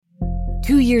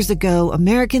2 years ago,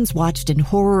 Americans watched in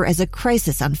horror as a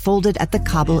crisis unfolded at the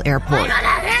Kabul airport.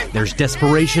 There's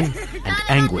desperation and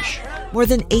anguish. More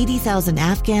than 80,000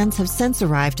 Afghans have since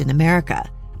arrived in America,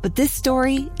 but this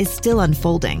story is still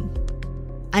unfolding.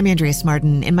 I'm Andrea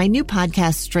Martin. In my new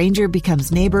podcast, Stranger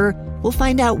Becomes Neighbor, we'll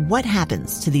find out what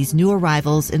happens to these new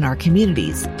arrivals in our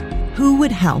communities. Who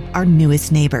would help our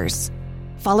newest neighbors?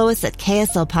 Follow us at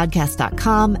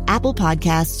kslpodcast.com, Apple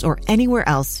Podcasts, or anywhere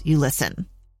else you listen.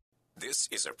 This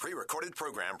is a pre-recorded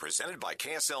program presented by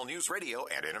KSL News Radio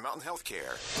and Intermountain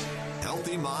Healthcare.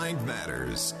 Healthy Mind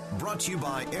Matters, brought to you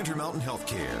by Intermountain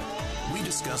Healthcare. We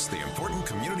discuss the important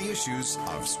community issues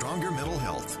of stronger mental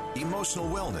health, emotional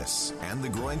wellness, and the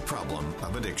growing problem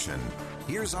of addiction.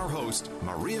 Here's our host,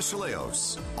 Maria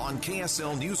Chaleos, on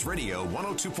KSL News Radio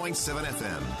 102.7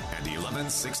 FM and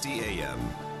 1160 AM.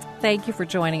 Thank you for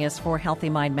joining us for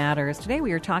Healthy Mind Matters. Today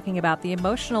we are talking about the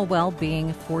emotional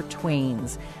well-being for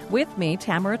tweens. With me,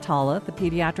 Tamara Talla, the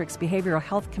Pediatrics Behavioral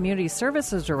Health Community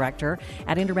Services Director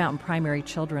at Intermountain Primary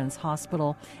Children's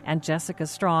Hospital, and Jessica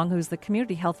Strong, who's the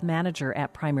Community Health Manager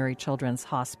at Primary Children's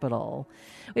Hospital.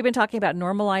 We've been talking about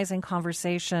normalizing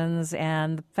conversations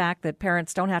and the fact that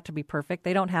parents don't have to be perfect.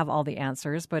 They don't have all the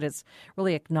answers, but it's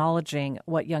really acknowledging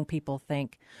what young people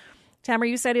think. Tamara,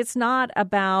 you said it's not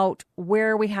about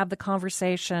where we have the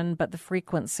conversation, but the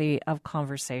frequency of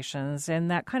conversations.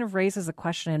 And that kind of raises a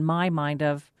question in my mind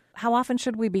of how often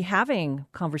should we be having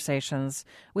conversations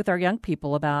with our young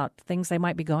people about things they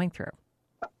might be going through?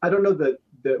 I don't know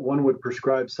that one would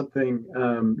prescribe something,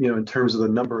 in terms of the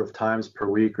number of times per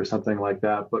week or something like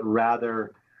that, but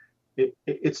rather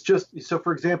it's just, so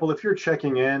for example, if you're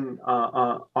checking in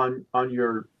on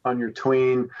your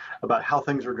tween about how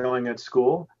things are going at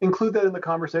school, include that in the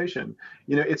conversation.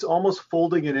 It's almost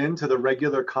folding it into the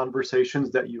regular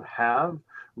conversations that you have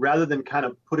rather than kind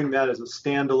of putting that as a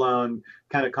standalone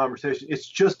kind of conversation. It's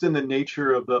just in the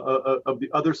nature of the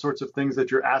other sorts of things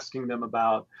that you're asking them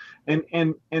about.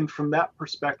 And from that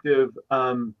perspective,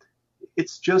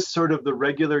 it's just sort of the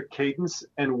regular cadence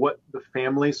and what the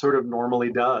family sort of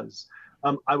normally does.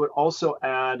 I would also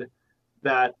add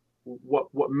that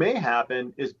what may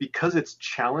happen is because it's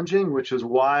challenging, which is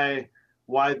why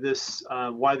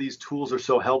these tools are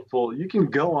so helpful. You can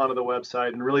go onto the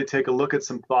website and really take a look at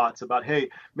some thoughts about, hey,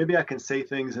 maybe I can say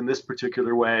things in this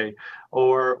particular way,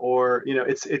 or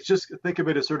it's just think of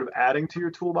it as sort of adding to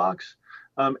your toolbox.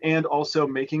 And also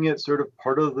making it sort of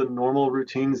part of the normal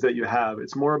routines that you have.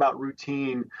 It's more about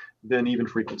routine than even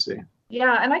frequency.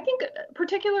 Yeah, and I think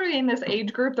particularly in this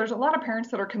age group, there's a lot of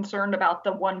parents that are concerned about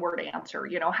the one-word answer.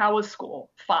 How was school?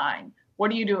 Fine.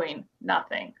 What are you doing?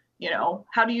 Nothing.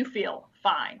 How do you feel?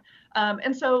 Fine.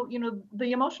 And so,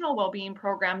 the emotional well-being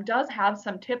program does have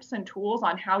some tips and tools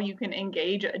on how you can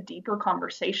engage a deeper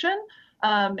conversation.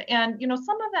 And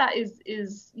some of that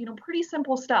is pretty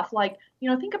simple stuff like,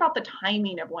 think about the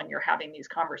timing of when you're having these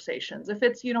conversations. If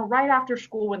it's, right after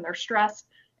school when they're stressed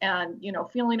and,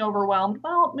 feeling overwhelmed,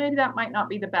 well, maybe that might not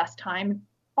be the best time.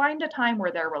 Find a time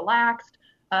where they're relaxed.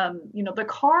 The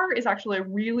car is actually a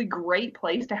really great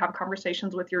place to have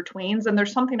conversations with your tweens. And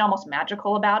there's something almost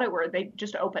magical about it where they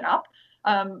just open up.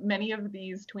 Many of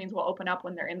these tweens will open up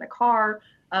when they're in the car.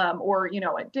 Or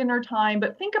at dinner time,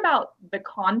 but think about the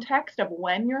context of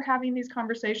when you're having these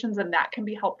conversations, and that can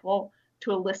be helpful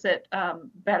to elicit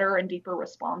better and deeper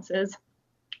responses.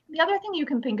 The other thing you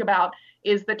can think about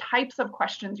is the types of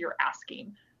questions you're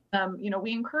asking.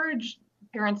 We encourage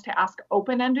parents to ask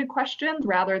open-ended questions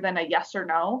rather than a yes or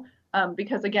no,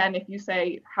 because again, if you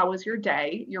say, how was your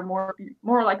day, you're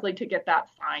more likely to get that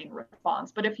fine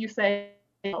response. But if you say,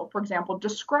 for example,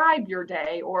 describe your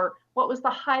day, or what was the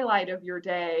highlight of your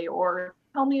day, or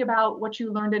tell me about what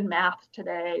you learned in math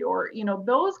today, or,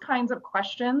 those kinds of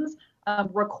questions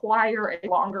require a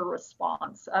longer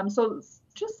response. So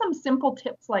just some simple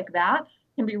tips like that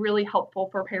can be really helpful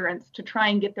for parents to try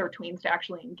and get their tweens to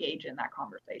actually engage in that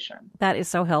conversation. That is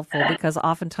so helpful because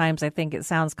oftentimes I think it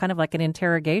sounds kind of like an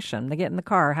interrogation. They get in the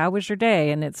car, how was your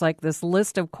day? And it's like this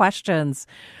list of questions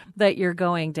that you're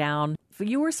going down.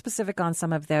 You were specific on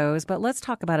some of those, but let's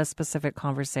talk about a specific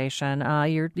conversation.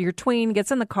 Your tween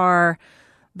gets in the car.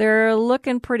 They're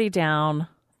looking pretty down.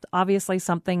 Obviously,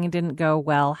 something didn't go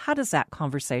well. How does that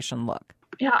conversation look?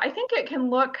 Yeah, I think it can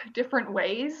look different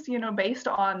ways, based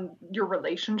on your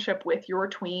relationship with your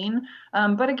tween.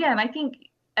 But again, I think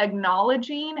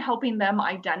helping them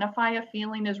identify a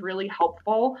feeling is really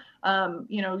helpful.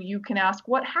 You can ask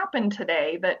what happened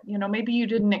today that, maybe you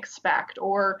didn't expect,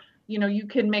 or, you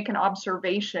can make an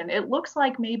observation. It looks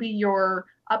like maybe you're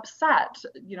upset.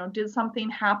 Did something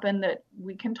happen that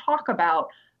we can talk about?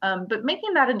 But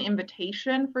making that an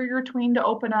invitation for your tween to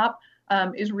open up,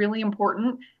 is really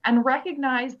important, and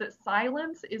recognize that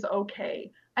silence is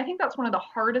okay. I think that's one of the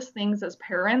hardest things as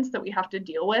parents that we have to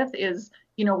deal with is,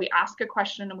 we ask a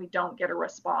question and we don't get a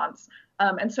response.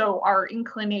 And so our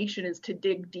inclination is to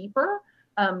dig deeper.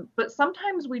 But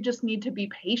sometimes we just need to be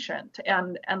patient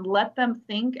and let them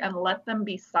think and let them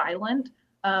be silent.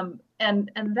 And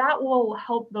that will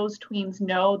help those tweens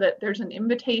know that there's an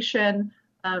invitation.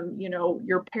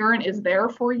 Your parent is there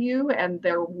for you and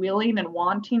they're willing and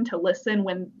wanting to listen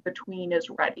when the tween is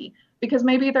ready, because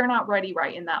maybe they're not ready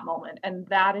right in that moment, and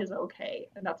that is okay.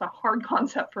 And that's a hard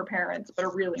concept for parents, but a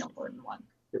really important one.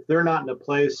 If they're not in a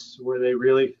place where they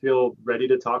really feel ready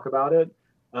to talk about it,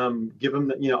 give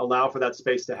them, allow for that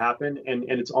space to happen. And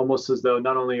it's almost as though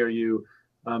not only are you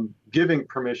giving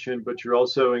permission, but you're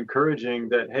also encouraging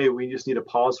that, hey, we just need to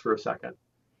pause for a second.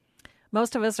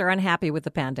 Most of us are unhappy with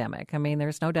the pandemic. I mean,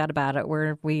 there's no doubt about it.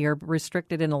 We are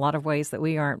restricted in a lot of ways that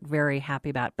we aren't very happy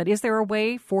about. But is there a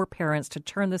way for parents to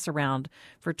turn this around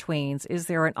for tweens? Is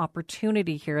there an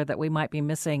opportunity here that we might be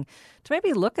missing to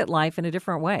maybe look at life in a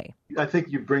different way? I think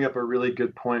you bring up a really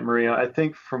good point, Maria. I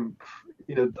think from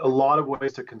a lot of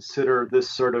ways to consider this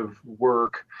sort of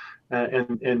work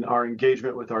and our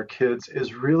engagement with our kids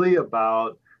is really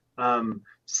about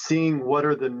seeing what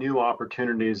are the new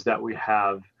opportunities that we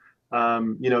have.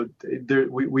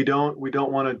 We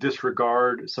don't want to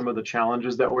disregard some of the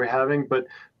challenges that we're having, but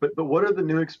what are the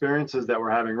new experiences that we're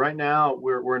having right now?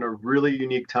 We're in a really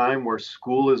unique time where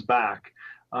school is back.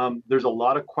 There's a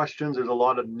lot of questions. There's a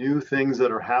lot of new things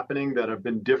that are happening that have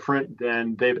been different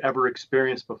than they've ever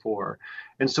experienced before.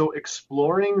 And so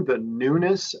exploring the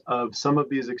newness of some of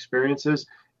these experiences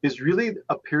is really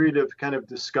a period of kind of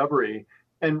discovery.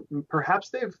 And perhaps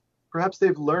they've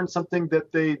learned something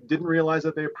that they didn't realize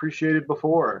that they appreciated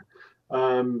before.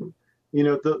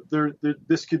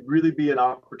 This could really be an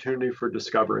opportunity for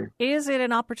discovery. Is it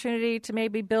an opportunity to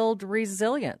maybe build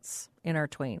resilience in our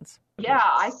tweens? Yeah,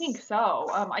 I think so.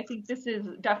 I think this is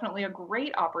definitely a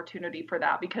great opportunity for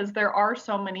that, because there are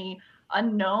so many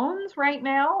unknowns right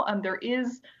now. There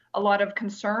is a lot of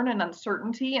concern and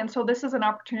uncertainty. And so this is an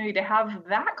opportunity to have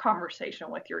that conversation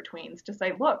with your tweens to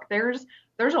say, look, there's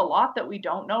a lot that we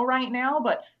don't know right now,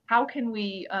 but how can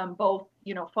we both,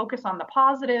 focus on the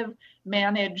positive,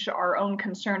 manage our own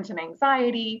concerns and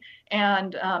anxiety,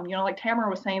 and, like Tamara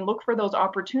was saying, look for those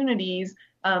opportunities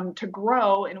to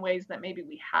grow in ways that maybe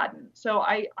we hadn't. So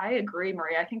I agree,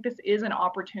 Maria. I think this is an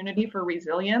opportunity for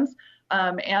resilience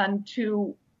and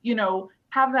to,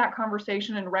 have that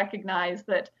conversation and recognize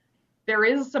that there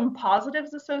is some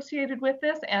positives associated with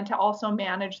this, and to also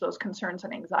manage those concerns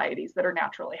and anxieties that are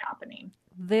naturally happening.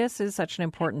 This is such an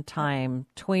important time.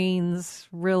 Tweens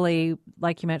really,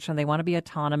 like you mentioned, they want to be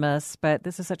autonomous, but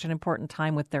this is such an important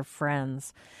time with their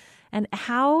friends. And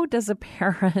how does a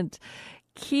parent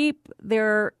keep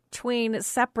their tween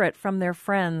separate from their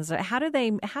friends? How do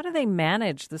they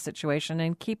manage the situation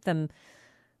and keep them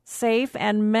safe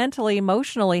and mentally,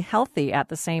 emotionally healthy at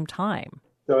the same time?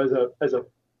 So as a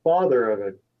father of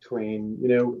a tween,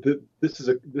 this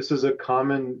is a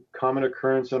common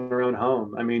occurrence in our own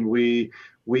home. I mean,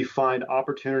 we find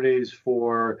opportunities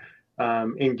for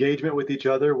engagement with each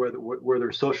other where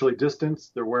they're socially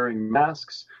distanced, they're wearing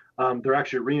masks, they're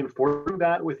actually reinforcing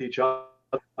that with each other.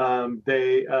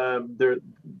 They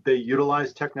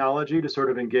utilize technology to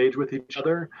sort of engage with each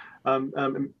other.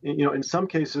 In some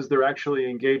cases, they're actually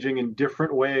engaging in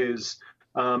different ways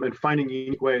and finding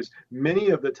unique ways.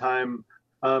 Many of the time,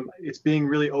 it's being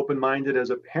really open-minded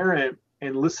as a parent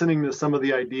and listening to some of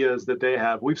the ideas that they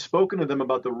have. We've spoken to them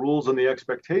about the rules and the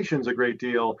expectations a great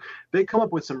deal. They come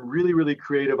up with some really, really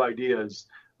creative ideas.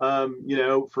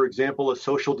 For example, a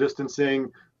social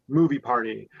distancing movie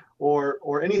party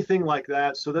or anything like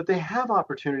that, so that they have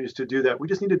opportunities to do that. We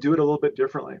just need to do it a little bit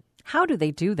differently. How do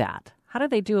they do that? How do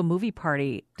they do a movie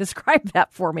party? Describe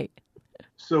that for me.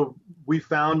 So we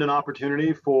found an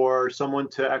opportunity for someone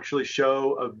to actually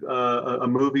show a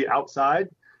movie outside.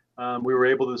 We were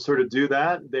able to sort of do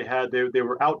that. They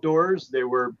were outdoors. They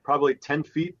were probably 10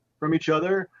 feet from each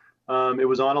other. It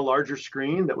was on a larger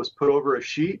screen that was put over a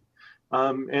sheet.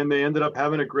 And they ended up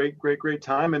having a great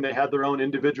time. And they had their own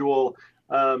individual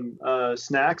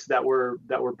snacks that were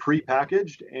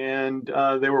pre-packaged, and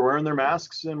they were wearing their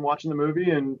masks and watching the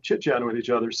movie and chit-chatting with each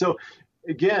other. So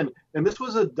again, and this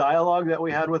was a dialogue that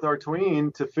we had with our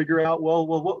tween to figure out, well,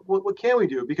 what can we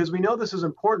do? Because we know this is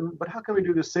important, but how can we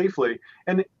do this safely?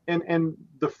 And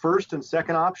the first and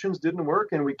second options didn't work,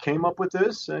 and we came up with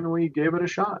this and we gave it a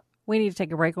shot. We need to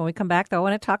take a break. When we come back, though, I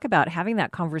want to talk about having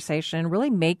that conversation,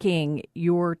 really making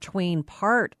your tween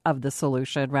part of the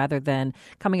solution rather than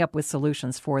coming up with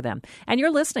solutions for them. And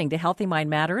you're listening to Healthy Mind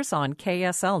Matters on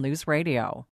KSL News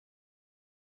Radio.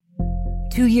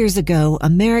 2 years ago,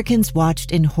 Americans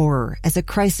watched in horror as a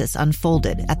crisis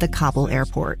unfolded at the Kabul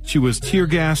airport. She was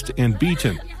tear-gassed and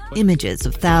beaten. Images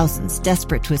of thousands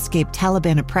desperate to escape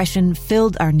Taliban oppression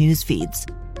filled our news feeds.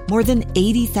 More than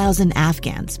 80,000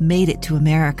 Afghans made it to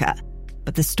America.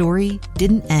 But the story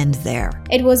didn't end there.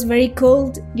 It was very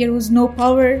cold. There was no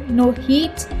power, no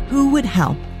heat. Who would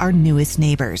help our newest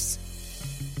neighbors?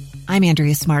 I'm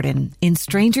Andrea Smartin. In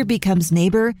Stranger Becomes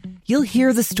Neighbor, you'll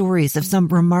hear the stories of some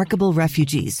remarkable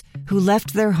refugees who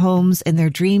left their homes and their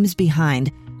dreams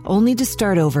behind, only to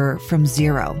start over from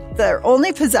zero. Their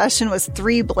only possession was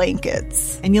 3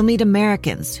 blankets. And you'll meet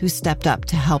Americans who stepped up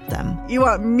to help them. You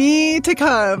want me to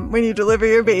come when you deliver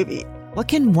your baby. What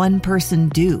can one person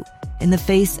do in the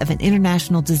face of an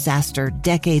international disaster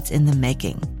decades in the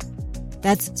making?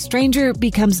 That's Stranger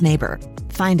Becomes Neighbor.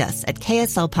 Find us at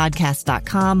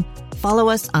kslpodcast.com. Follow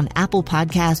us on Apple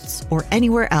Podcasts or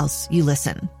anywhere else you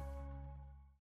listen.